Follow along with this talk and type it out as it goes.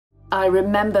I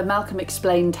remember Malcolm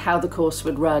explained how the course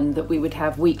would run, that we would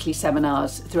have weekly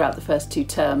seminars throughout the first 2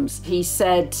 terms. He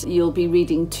said you'll be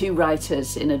reading 2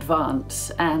 writers in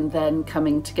advance and then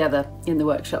coming together in the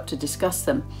workshop to discuss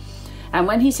them. And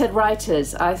when he said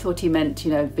writers, I thought he meant,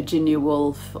 you know, Virginia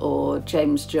Woolf or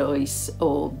James Joyce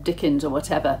or Dickens or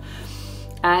whatever.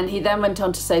 And he then went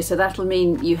on to say, so that'll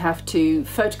mean you have to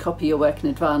photocopy your work in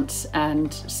advance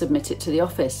and submit it to the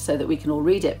office so that we can all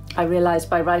read it. I realised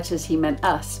by writers he meant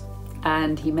us,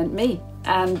 and he meant me.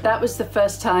 And that was the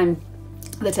first time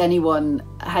that anyone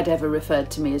had ever referred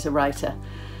to me as a writer,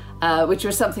 which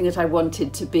was something that I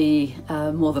wanted to be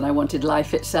more than I wanted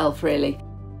life itself, really.